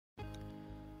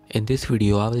In this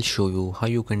video, I will show you how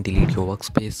you can delete your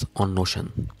workspace on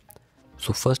Notion.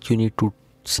 So first you need to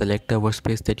select a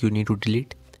workspace that you need to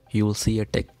delete. You will see a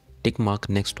tick mark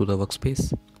next to the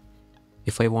workspace.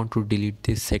 If I want to delete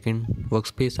this second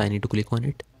workspace, I need to click on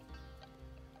it.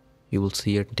 You will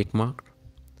see a tick mark.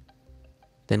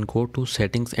 Then go to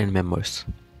settings and members.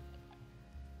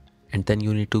 And then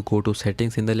you need to go to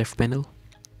settings in the left panel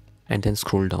and then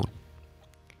scroll down.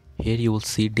 Here you will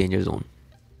see danger zone.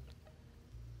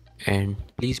 And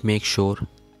please make sure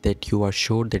that you are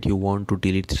sure that you want to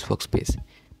delete this workspace,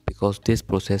 because this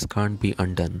process can't be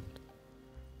undone.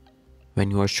 When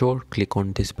you are sure, click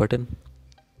on this button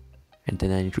and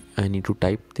then I need to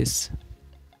type this,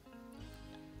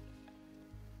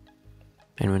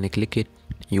 and when I click it,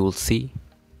 you will see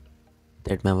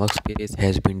that my workspace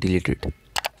has been deleted.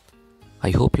 I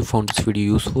hope you found this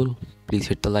video useful. Please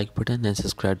hit the like button and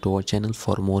subscribe to our channel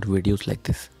for more videos like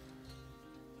this.